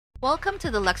Welcome to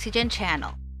the Luxygen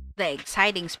channel, the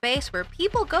exciting space where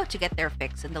people go to get their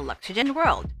fix in the Luxygen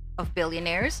world of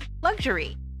billionaires,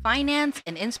 luxury, finance,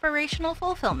 and inspirational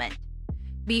fulfillment.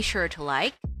 Be sure to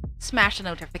like, smash the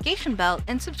notification bell,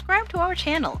 and subscribe to our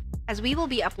channel as we will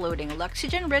be uploading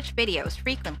Luxygen-rich videos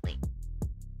frequently.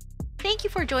 Thank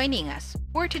you for joining us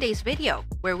for today's video,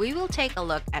 where we will take a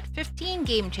look at 15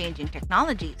 game-changing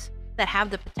technologies that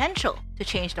have the potential to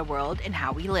change the world and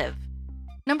how we live.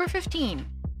 Number 15.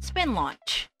 Spin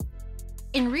launch.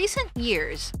 In recent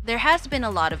years, there has been a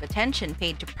lot of attention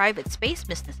paid to private space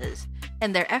businesses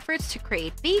and their efforts to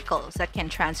create vehicles that can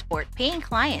transport paying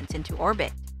clients into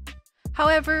orbit.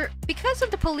 However, because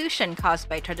of the pollution caused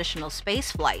by traditional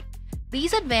spaceflight,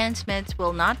 these advancements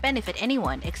will not benefit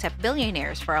anyone except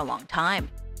billionaires for a long time.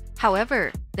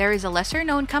 However, there is a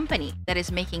lesser-known company that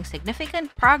is making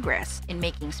significant progress in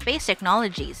making space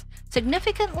technologies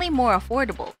significantly more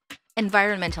affordable,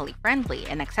 environmentally friendly,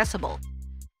 and accessible.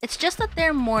 It's just that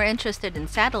they're more interested in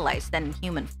satellites than in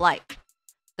human flight.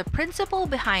 The principle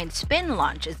behind spin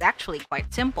launch is actually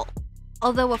quite simple,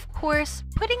 although of course,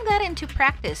 putting that into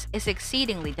practice is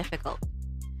exceedingly difficult.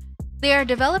 They are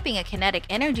developing a kinetic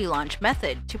energy launch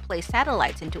method to place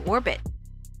satellites into orbit.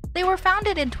 They were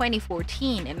founded in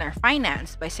 2014 and are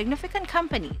financed by significant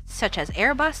companies such as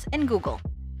Airbus and Google.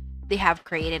 They have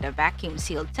created a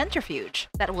vacuum-sealed centrifuge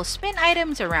that will spin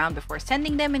items around before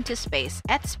sending them into space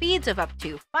at speeds of up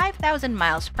to 5,000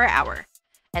 miles per hour.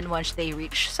 And once they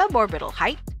reach suborbital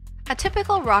height, a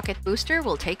typical rocket booster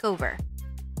will take over.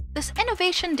 This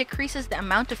innovation decreases the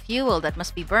amount of fuel that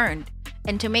must be burned,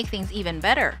 and to make things even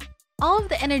better, all of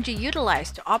the energy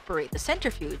utilized to operate the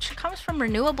centrifuge comes from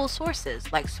renewable sources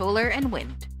like solar and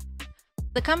wind.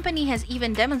 The company has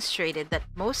even demonstrated that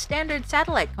most standard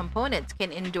satellite components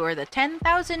can endure the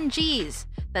 10,000 Gs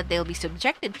that they'll be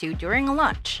subjected to during a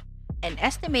launch, and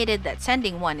estimated that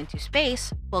sending one into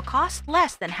space will cost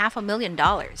less than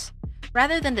 $500,000,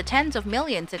 rather than the tens of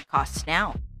millions it costs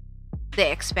now. They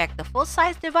expect the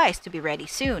full-size device to be ready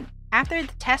soon, after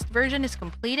the test version is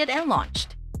completed and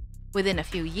launched. Within a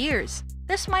few years,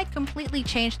 this might completely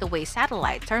change the way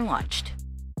satellites are launched.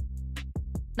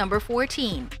 Number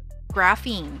 14.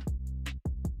 Graphene.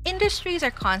 Industries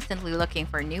are constantly looking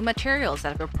for new materials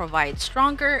that will provide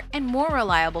stronger and more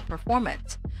reliable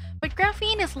performance, but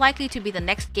graphene is likely to be the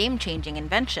next game-changing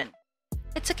invention.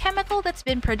 It's a chemical that's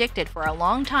been predicted for a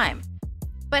long time,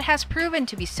 but has proven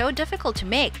to be so difficult to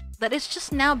make that it's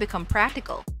just now become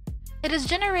practical. It is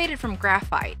generated from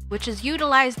graphite, which is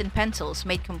utilized in pencils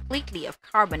made completely of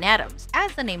carbon atoms,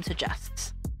 as the name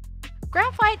suggests.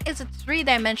 Graphite is a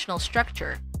three-dimensional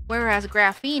structure, whereas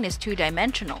graphene is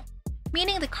two-dimensional,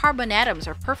 meaning the carbon atoms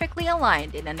are perfectly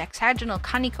aligned in an hexagonal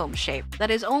honeycomb shape that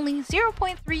is only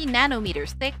 0.3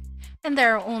 nanometers thick, and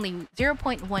there are only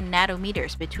 0.1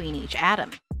 nanometers between each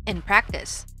atom. In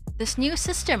practice, this new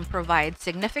system provides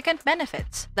significant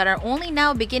benefits that are only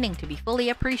now beginning to be fully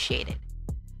appreciated.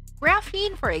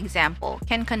 Graphene, for example,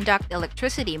 can conduct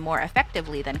electricity more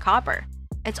effectively than copper.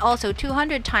 It's also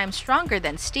 200 times stronger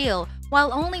than steel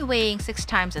while only weighing 6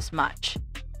 times as much.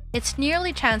 It's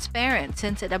nearly transparent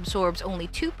since it absorbs only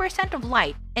 2% of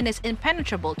light and is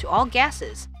impenetrable to all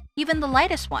gases, even the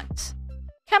lightest ones.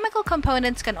 Chemical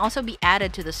components can also be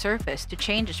added to the surface to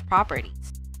change its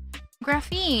properties.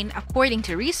 Graphene, according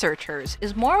to researchers,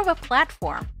 is more of a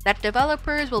platform that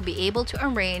developers will be able to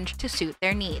arrange to suit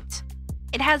their needs.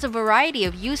 It has a variety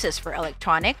of uses for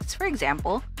electronics, for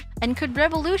example, and could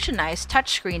revolutionize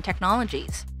touchscreen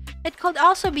technologies. It could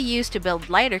also be used to build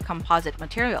lighter composite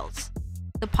materials.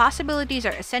 The possibilities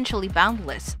are essentially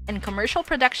boundless, and commercial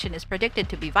production is predicted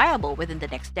to be viable within the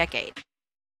next decade.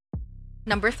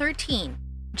 Number 13.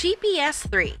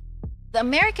 GPS-3. The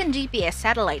American GPS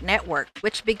satellite network,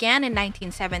 which began in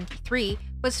 1973,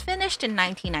 was finished in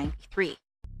 1993,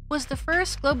 was the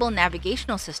first global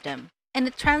navigational system, and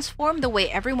it transformed the way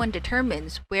everyone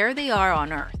determines where they are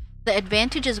on Earth. The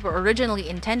advantages were originally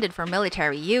intended for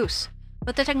military use,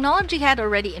 but the technology had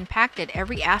already impacted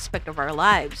every aspect of our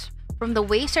lives, from the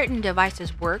way certain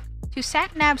devices work to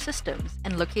sat-nav systems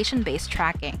and location-based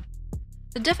tracking.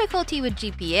 The difficulty with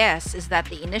GPS is that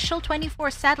the initial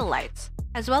 24 satellites,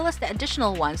 as well as the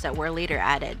additional ones that were later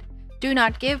added, do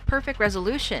not give perfect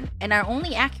resolution and are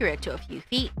only accurate to a few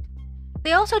feet.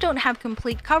 They also don't have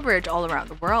complete coverage all around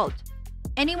the world.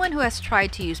 Anyone who has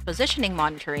tried to use positioning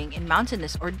monitoring in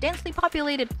mountainous or densely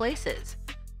populated places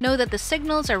know that the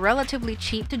signals are relatively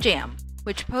cheap to jam,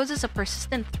 which poses a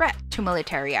persistent threat to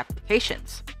military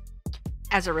applications.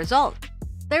 As a result,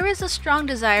 there is a strong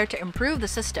desire to improve the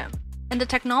system, and the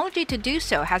technology to do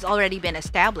so has already been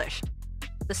established.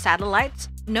 The satellites,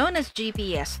 known as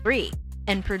GPS-3,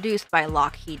 and produced by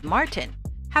Lockheed Martin,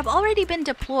 have already been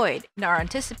deployed and are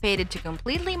anticipated to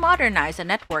completely modernize the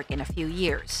network in a few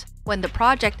years. When the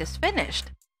project is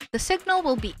finished, the signal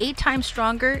will be 8 times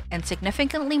stronger and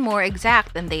significantly more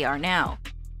exact than they are now,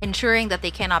 ensuring that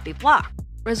they cannot be blocked,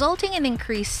 resulting in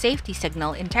increased safety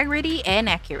signal integrity and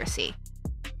accuracy.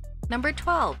 Number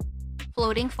 12.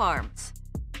 Floating farms.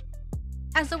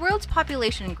 As the world's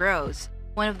population grows,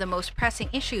 one of the most pressing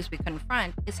issues we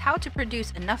confront is how to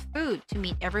produce enough food to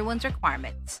meet everyone's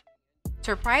requirements.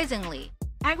 Surprisingly,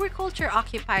 agriculture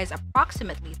occupies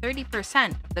approximately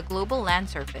 30% of the global land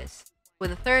surface,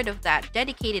 with a third of that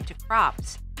dedicated to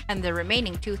crops and the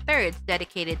remaining 2/3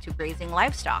 dedicated to grazing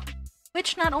livestock,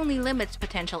 which not only limits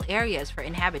potential areas for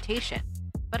inhabitation,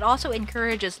 but also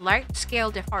encourages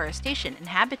large-scale deforestation and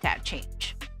habitat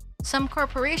change. Some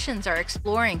corporations are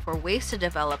exploring for ways to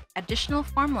develop additional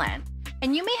farmland,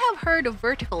 and you may have heard of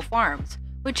vertical farms,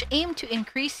 which aim to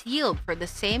increase yield for the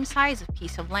same size of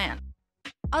piece of land.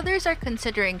 Others are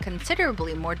considering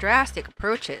considerably more drastic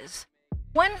approaches.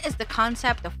 One is the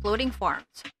concept of floating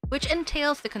farms, which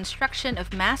entails the construction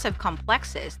of massive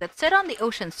complexes that sit on the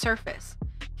ocean's surface,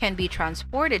 can be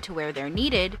transported to where they're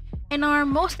needed, and are,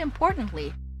 most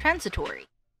importantly, transitory.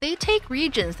 They take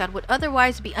regions that would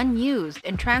otherwise be unused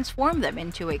and transform them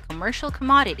into a commercial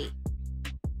commodity.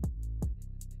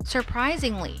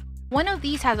 Surprisingly, one of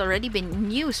these has already been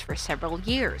in use for several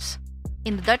years.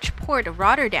 In the Dutch port of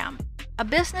Rotterdam, a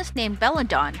business named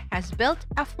Belladon has built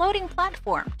a floating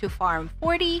platform to farm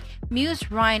 40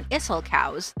 Meuse Rhine Issel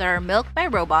cows that are milked by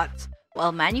robots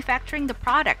while manufacturing the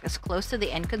product as close to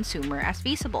the end consumer as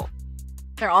feasible.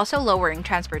 They're also lowering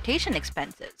transportation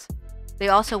expenses. They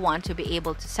also want to be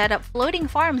able to set up floating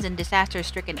farms in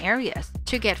disaster-stricken areas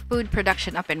to get food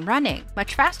production up and running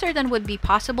much faster than would be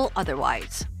possible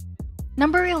otherwise.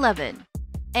 Number 11.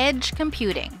 Edge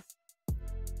computing.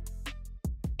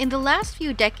 In the last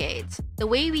few decades, the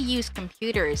way we use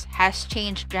computers has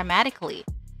changed dramatically,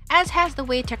 as has the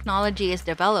way technology is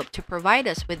developed to provide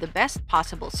us with the best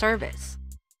possible service.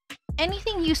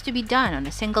 Anything used to be done on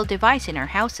a single device in our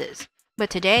houses, but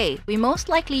today we most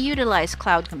likely utilize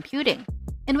cloud computing,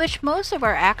 in which most of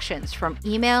our actions, from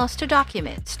emails to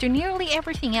documents to nearly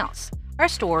everything else, are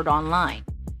stored online,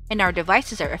 and our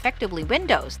devices are effectively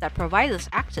windows that provide us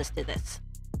access to this.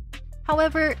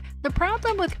 However, the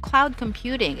problem with cloud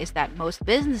computing is that most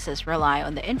businesses rely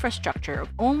on the infrastructure of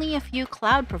only a few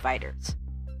cloud providers: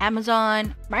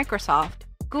 Amazon, Microsoft,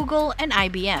 Google, and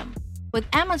IBM,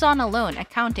 with Amazon alone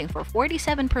accounting for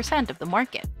 47% of the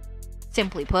market.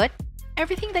 Simply put,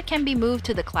 everything that can be moved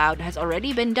to the cloud has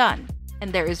already been done,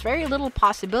 and there is very little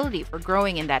possibility for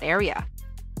growing in that area.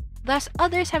 Thus,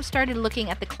 others have started looking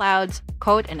at the cloud's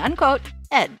quote and unquote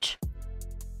edge.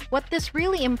 What this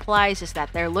really implies is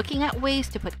that they're looking at ways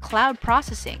to put cloud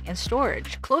processing and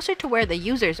storage closer to where the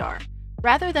users are,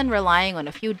 rather than relying on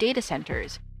a few data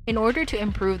centers in order to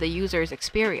improve the user's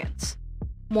experience.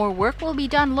 More work will be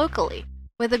done locally,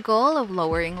 with the goal of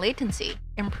lowering latency,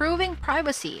 improving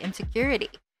privacy and security,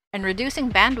 and reducing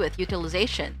bandwidth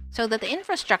utilization so that the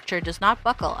infrastructure does not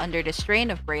buckle under the strain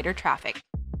of greater traffic.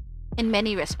 In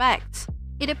many respects,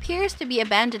 it appears to be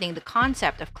abandoning the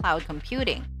concept of cloud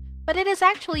computing, but it is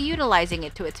actually utilizing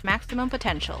it to its maximum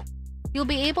potential. You'll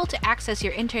be able to access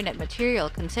your internet material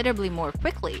considerably more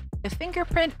quickly if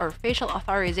fingerprint or facial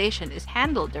authorization is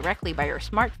handled directly by your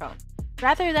smartphone,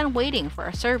 rather than waiting for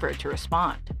a server to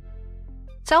respond.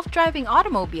 Self-driving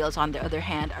automobiles, on the other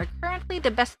hand, are currently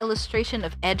the best illustration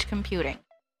of edge computing.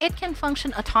 It can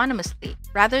function autonomously,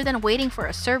 rather than waiting for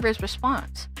a server's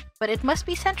response, but it must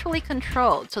be centrally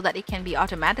controlled so that it can be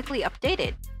automatically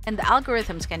updated and the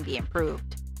algorithms can be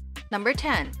improved. Number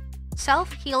 10.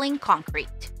 Self-healing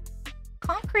concrete.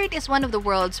 Concrete is one of the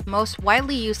world's most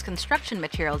widely used construction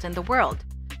materials in the world,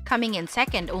 coming in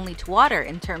second only to water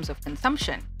in terms of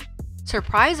consumption.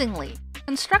 Surprisingly,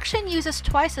 construction uses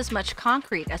twice as much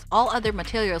concrete as all other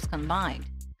materials combined.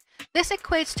 This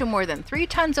equates to more than 3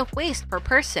 tons of waste per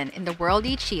person in the world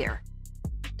each year.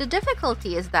 The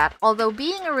difficulty is that, although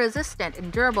being a resistant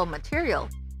and durable material,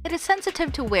 it is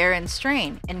sensitive to wear and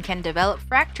strain and can develop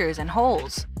fractures and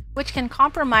holes, which can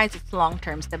compromise its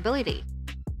long-term stability.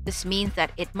 This means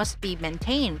that it must be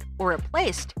maintained or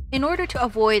replaced in order to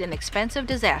avoid an expensive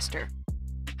disaster.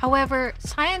 However,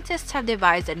 scientists have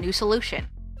devised a new solution: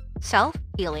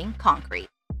 self-healing concrete.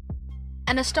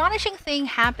 An astonishing thing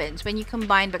happens when you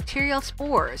combine bacterial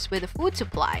spores with a food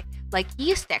supply, like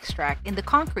yeast extract, in the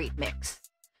concrete mix.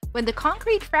 When the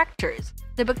concrete fractures,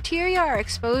 the bacteria are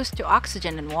exposed to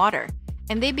oxygen and water,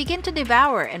 and they begin to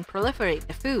devour and proliferate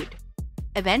the food,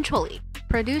 eventually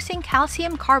producing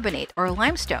calcium carbonate or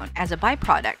limestone as a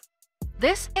byproduct.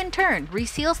 This, in turn,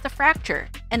 reseals the fracture,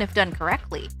 and if done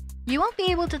correctly, you won't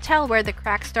be able to tell where the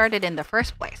crack started in the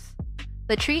first place.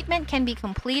 The treatment can be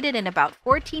completed in about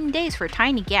 14 days for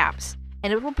tiny gaps,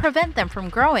 and it will prevent them from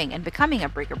growing and becoming a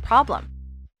bigger problem.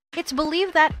 It's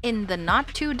believed that in the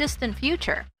not-too-distant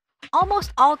future,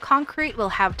 almost all concrete will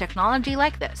have technology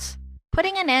like this,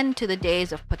 putting an end to the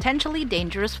days of potentially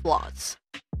dangerous flaws.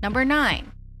 Number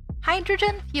 9.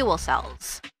 Hydrogen fuel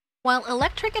cells. While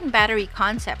electric and battery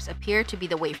concepts appear to be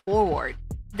the way forward,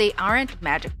 they aren't a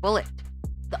magic bullet.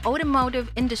 The automotive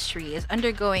industry is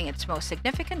undergoing its most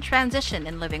significant transition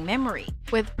in living memory,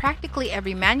 with practically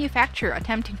every manufacturer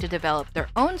attempting to develop their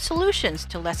own solutions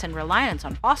to lessen reliance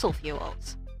on fossil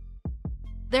fuels.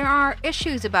 There are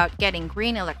issues about getting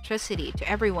green electricity to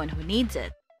everyone who needs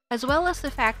it, as well as the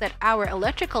fact that our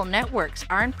electrical networks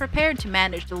aren't prepared to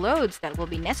manage the loads that will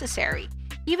be necessary,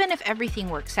 even if everything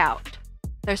works out.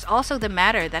 There's also the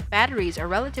matter that batteries are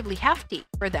relatively hefty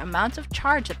for the amounts of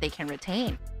charge that they can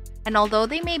retain. And although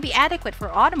they may be adequate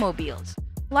for automobiles,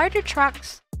 larger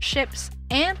trucks, ships,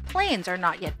 and planes are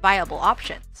not yet viable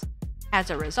options. As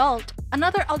a result,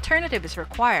 another alternative is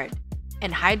required,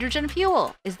 and hydrogen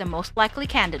fuel is the most likely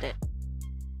candidate.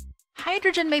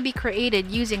 Hydrogen may be created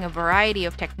using a variety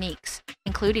of techniques,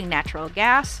 including natural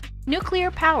gas, nuclear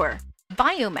power,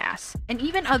 biomass, and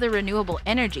even other renewable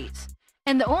energies,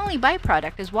 and the only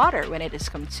byproduct is water when it is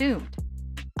consumed.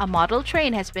 A model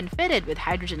train has been fitted with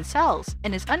hydrogen cells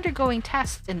and is undergoing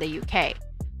tests in the UK,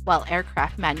 while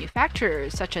aircraft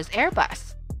manufacturers such as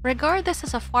Airbus regard this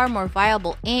as a far more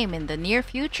viable aim in the near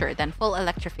future than full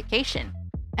electrification,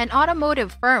 and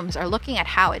automotive firms are looking at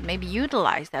how it may be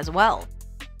utilized as well.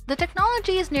 The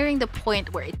technology is nearing the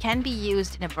point where it can be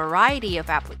used in a variety of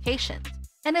applications,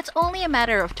 and it's only a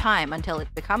matter of time until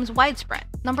it becomes widespread.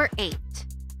 Number 8.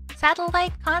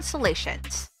 Satellite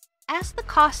constellations. As the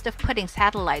cost of putting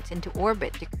satellites into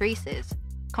orbit decreases,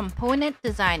 component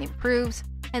design improves,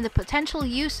 and the potential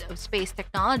use of space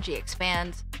technology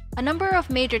expands, a number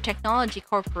of major technology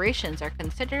corporations are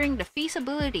considering the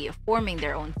feasibility of forming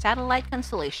their own satellite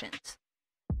constellations.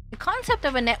 The concept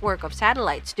of a network of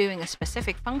satellites doing a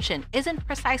specific function isn't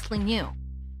precisely new.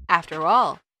 After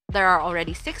all, there are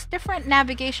already 6 different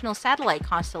navigational satellite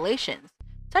constellations,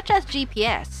 such as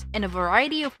GPS, and a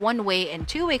variety of one-way and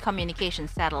two-way communication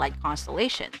satellite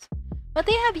constellations, but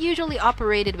they have usually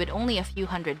operated with only a few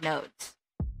hundred nodes.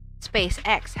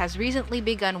 SpaceX has recently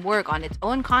begun work on its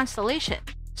own constellation,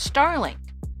 Starlink,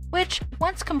 which,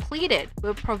 once completed,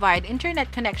 will provide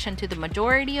internet connection to the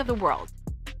majority of the world.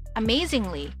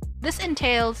 Amazingly, this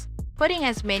entails putting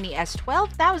as many as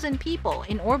 12,000 people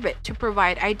in orbit to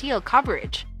provide ideal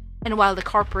coverage, and while the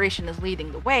corporation is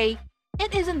leading the way,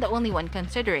 it isn't the only one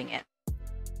considering it.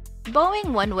 Boeing,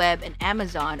 OneWeb, and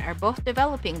Amazon are both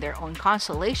developing their own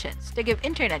constellations to give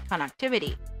internet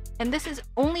connectivity, and this is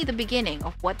only the beginning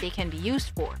of what they can be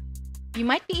used for. You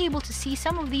might be able to see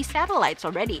some of these satellites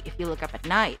already if you look up at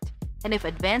night, and if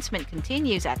advancement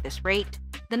continues at this rate,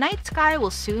 the night sky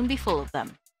will soon be full of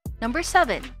them. Number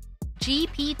 7.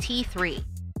 GPT-3.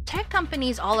 Tech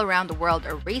companies all around the world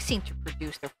are racing to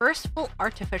produce their first full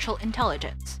artificial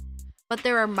intelligence. But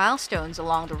there are milestones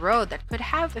along the road that could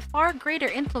have a far greater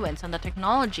influence on the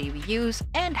technology we use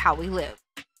and how we live.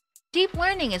 Deep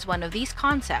learning is one of these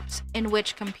concepts in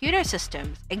which computer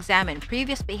systems examine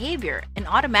previous behavior and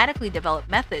automatically develop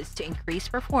methods to increase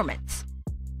performance.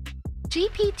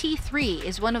 GPT-3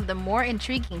 is one of the more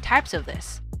intriguing types of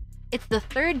this. It's the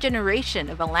 3rd generation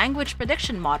of a language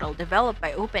prediction model developed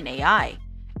by OpenAI,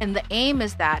 and the aim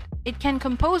is that it can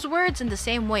compose words in the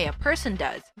same way a person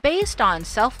does, based on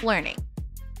self-learning.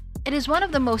 It is one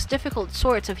of the most difficult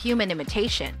sorts of human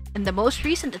imitation, and the most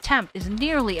recent attempt is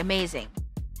nearly amazing.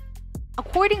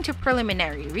 According to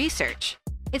preliminary research,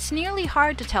 it's nearly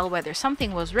hard to tell whether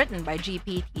something was written by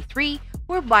GPT-3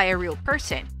 or by a real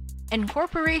person, and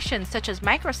corporations such as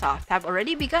Microsoft have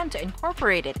already begun to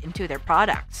incorporate it into their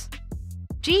products.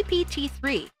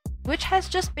 GPT-3, which has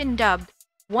just been dubbed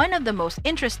one of the most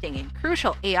interesting and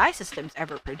crucial AI systems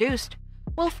ever produced,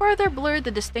 will further blur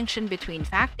the distinction between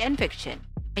fact and fiction,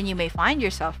 and you may find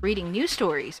yourself reading news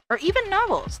stories or even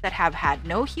novels that have had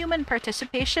no human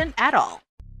participation at all.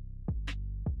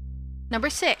 Number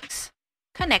 6.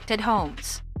 Connected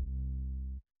homes.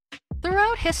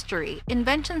 Throughout history,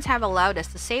 inventions have allowed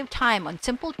us to save time on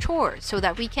simple chores so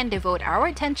that we can devote our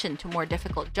attention to more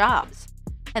difficult jobs,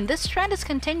 and this trend is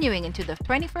continuing into the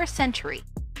 21st century.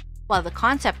 While the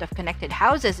concept of connected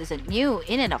houses isn't new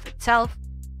in and of itself,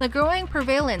 the growing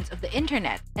prevalence of the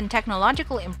internet and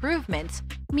technological improvements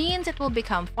means it will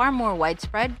become far more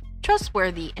widespread,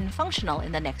 trustworthy, and functional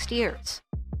in the next years.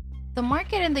 The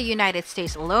market in the United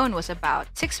States alone was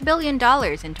about $6 billion in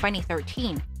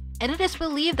 2013, and it is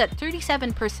believed that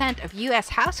 37% of US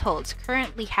households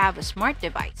currently have a smart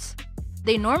device.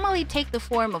 They normally take the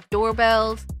form of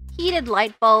doorbells, heated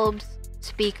light bulbs,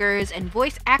 speakers, and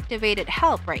voice-activated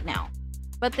help right now.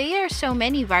 But there are so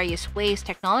many various ways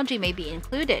technology may be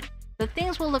included that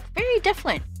things will look very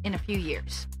different in a few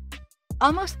years.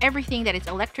 Almost everything that is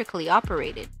electrically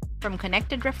operated, from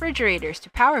connected refrigerators to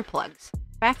power plugs,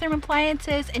 bathroom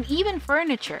appliances, and even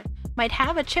furniture, might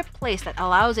have a chip placed that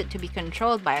allows it to be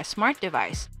controlled by a smart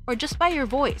device or just by your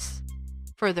voice.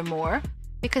 Furthermore,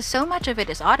 because so much of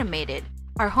it is automated,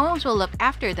 our homes will look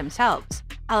after themselves,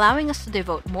 allowing us to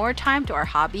devote more time to our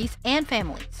hobbies and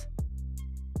families.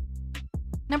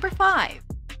 Number 5.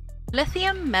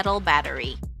 Lithium metal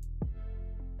battery.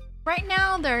 Right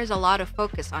now, there is a lot of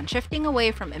focus on shifting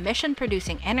away from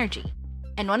emission-producing energy,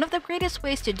 and one of the greatest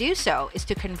ways to do so is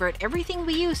to convert everything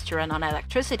we use to run on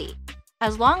electricity,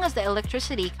 as long as the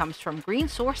electricity comes from green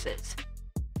sources.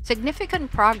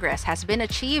 Significant progress has been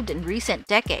achieved in recent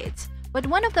decades, but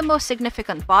one of the most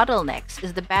significant bottlenecks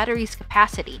is the battery's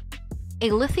capacity.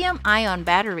 A lithium-ion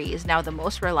battery is now the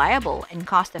most reliable and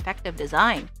cost-effective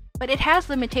design, but it has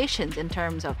limitations in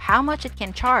terms of how much it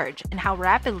can charge and how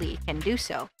rapidly it can do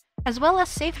so, as well as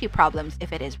safety problems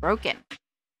if it is broken.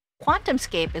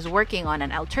 QuantumScape is working on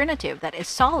an alternative that is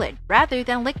solid rather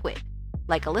than liquid,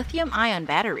 like a lithium-ion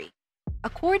battery.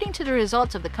 According to the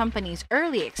results of the company's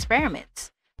early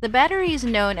experiments, the battery is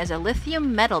known as a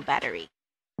lithium metal battery.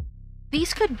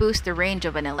 These could boost the range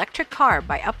of an electric car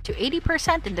by up to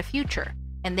 80% in the future,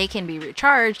 and they can be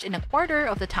recharged in a quarter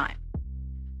of the time.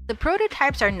 The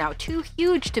prototypes are now too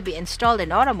huge to be installed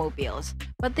in automobiles,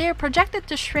 but they are projected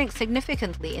to shrink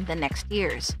significantly in the next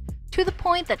years, to the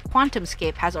point that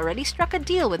QuantumScape has already struck a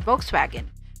deal with Volkswagen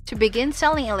to begin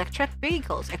selling electric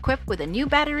vehicles equipped with the new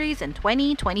batteries in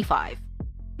 2025.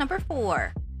 Number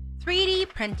 4. 3D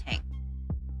printing.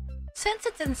 Since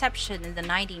its inception in the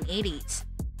 1980s,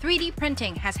 3D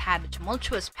printing has had a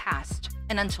tumultuous past,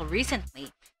 and until recently,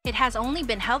 it has only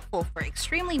been helpful for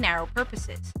extremely narrow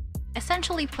purposes,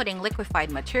 essentially putting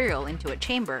liquefied material into a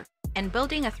chamber and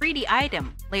building a 3D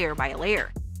item layer by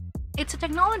layer. It's a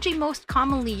technology most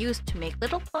commonly used to make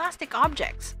little plastic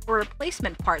objects or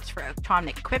replacement parts for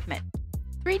electronic equipment.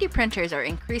 3D printers are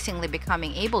increasingly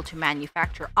becoming able to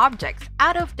manufacture objects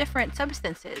out of different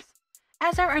substances,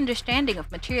 as our understanding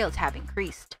of materials have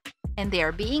increased, and they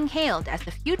are being hailed as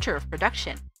the future of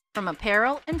production, from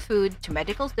apparel and food to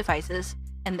medical devices,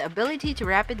 and the ability to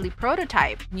rapidly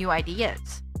prototype new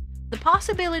ideas. The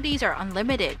possibilities are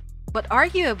unlimited, but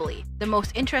arguably, the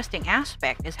most interesting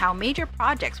aspect is how major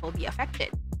projects will be affected.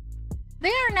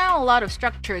 There are now a lot of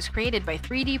structures created by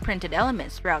 3D printed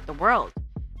elements throughout the world,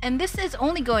 and this is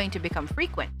only going to become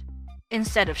frequent.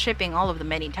 Instead of shipping all of the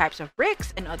many types of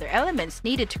bricks and other elements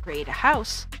needed to create a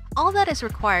house, all that is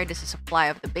required is a supply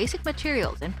of the basic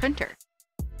materials and printer,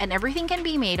 and everything can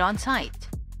be made on site.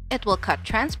 It will cut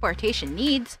transportation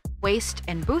needs, waste,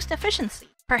 and boost efficiency,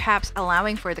 perhaps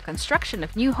allowing for the construction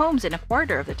of new homes in a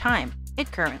quarter of the time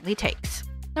it currently takes.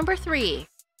 Number 3.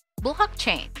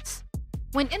 Blockchains.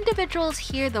 When individuals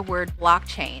hear the word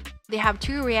blockchain, they have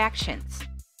two reactions.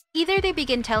 Either they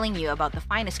begin telling you about the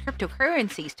finest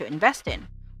cryptocurrencies to invest in,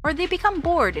 or they become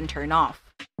bored and turn off.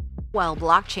 While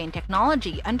blockchain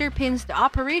technology underpins the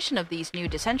operation of these new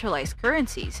decentralized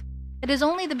currencies, it is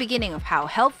only the beginning of how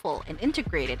helpful and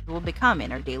integrated it will become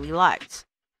in our daily lives.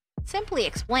 Simply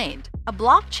explained, a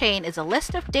blockchain is a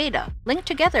list of data linked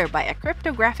together by a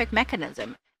cryptographic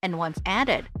mechanism, and once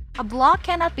added, a block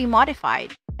cannot be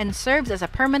modified and serves as a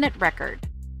permanent record.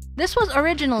 This was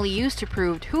originally used to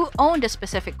prove who owned a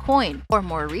specific coin, or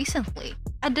more recently,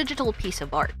 a digital piece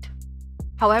of art.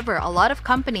 However, a lot of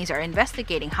companies are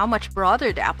investigating how much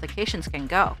broader the applications can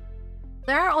go.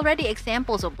 There are already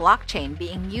examples of blockchain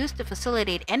being used to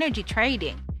facilitate energy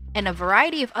trading and a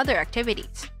variety of other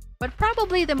activities, but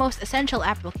probably the most essential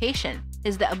application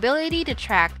is the ability to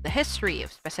track the history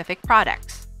of specific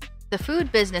products. The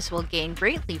food business will gain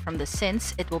greatly from this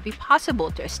since it will be possible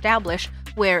to establish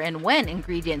where and when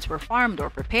ingredients were farmed or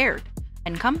prepared,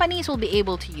 and companies will be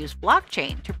able to use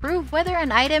blockchain to prove whether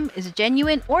an item is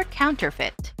genuine or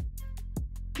counterfeit.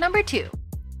 Number 2.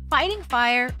 Fighting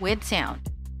fire with sound.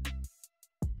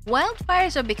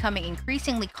 Wildfires are becoming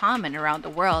increasingly common around the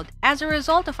world as a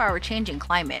result of our changing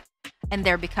climate, and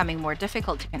they're becoming more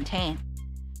difficult to contain.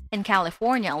 In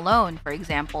California alone, for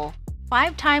example,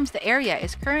 5 times the area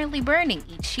is currently burning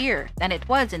each year than it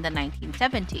was in the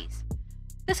 1970s.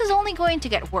 This is only going to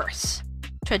get worse.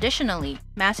 Traditionally,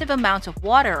 massive amounts of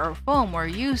water or foam were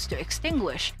used to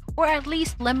extinguish or at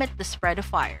least limit the spread of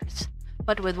fires.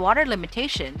 But with water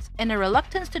limitations and a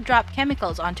reluctance to drop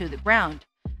chemicals onto the ground,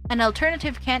 an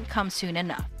alternative can't come soon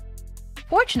enough.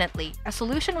 Fortunately, a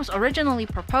solution was originally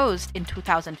proposed in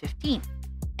 2015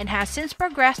 and has since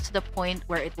progressed to the point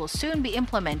where it will soon be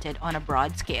implemented on a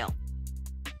broad scale.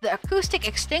 The acoustic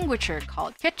extinguisher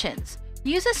called kitchens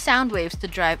uses sound waves to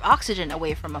drive oxygen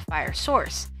away from a fire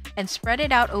source and spread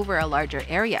it out over a larger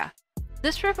area.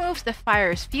 This removes the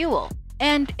fire's fuel,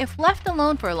 and if left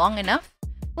alone for long enough,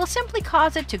 will simply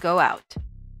cause it to go out.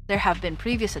 There have been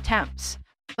previous attempts,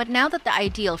 but now that the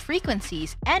ideal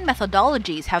frequencies and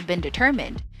methodologies have been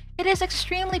determined, it is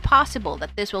extremely possible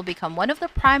that this will become one of the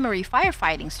primary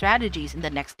firefighting strategies in the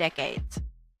next decades.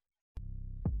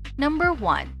 Number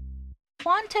 1.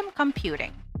 Quantum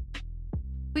computing.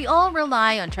 We all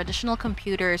rely on traditional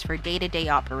computers for day-to-day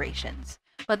operations,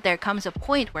 but there comes a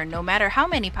point where no matter how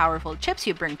many powerful chips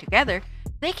you bring together,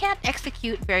 they can't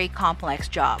execute very complex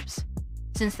jobs.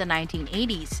 Since the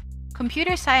 1980s,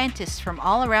 computer scientists from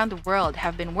all around the world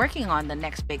have been working on the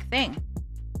next big thing,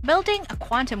 building a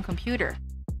quantum computer.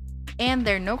 And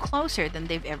they're no closer than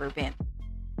they've ever been.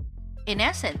 In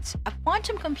essence, a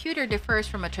quantum computer differs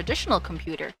from a traditional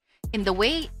computer in the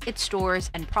way it stores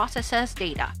and processes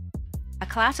data. A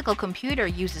classical computer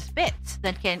uses bits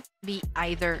that can be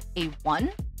either a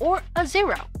 1 or a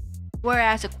 0,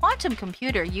 whereas a quantum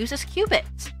computer uses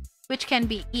qubits, which can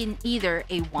be in either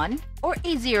a 1 or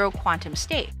a 0 quantum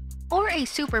state, or a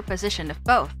superposition of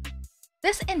both.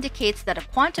 This indicates that a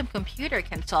quantum computer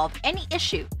can solve any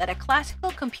issue that a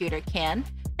classical computer can,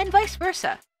 and vice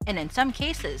versa, and in some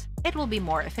cases, it will be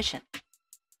more efficient.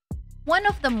 One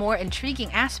of the more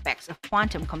intriguing aspects of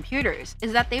quantum computers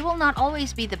is that they will not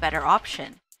always be the better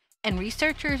option, and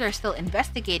researchers are still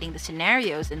investigating the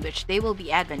scenarios in which they will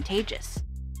be advantageous.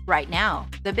 Right now,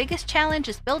 the biggest challenge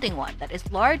is building one that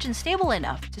is large and stable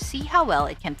enough to see how well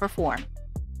it can perform.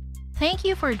 Thank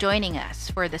you for joining us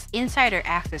for this Insider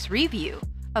Access review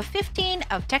of 15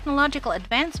 of technological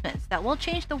advancements that will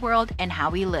change the world and how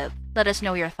we live. Let us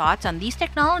know your thoughts on these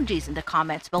technologies in the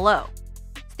comments below.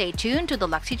 Stay tuned to the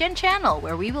Luxygen channel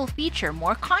where we will feature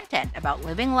more content about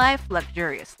living life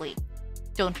luxuriously.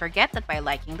 Don't forget that by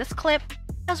liking this clip,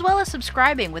 as well as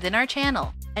subscribing within our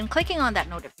channel and clicking on that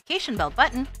notification bell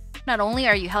button, not only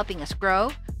are you helping us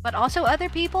grow, but also other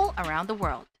people around the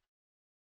world.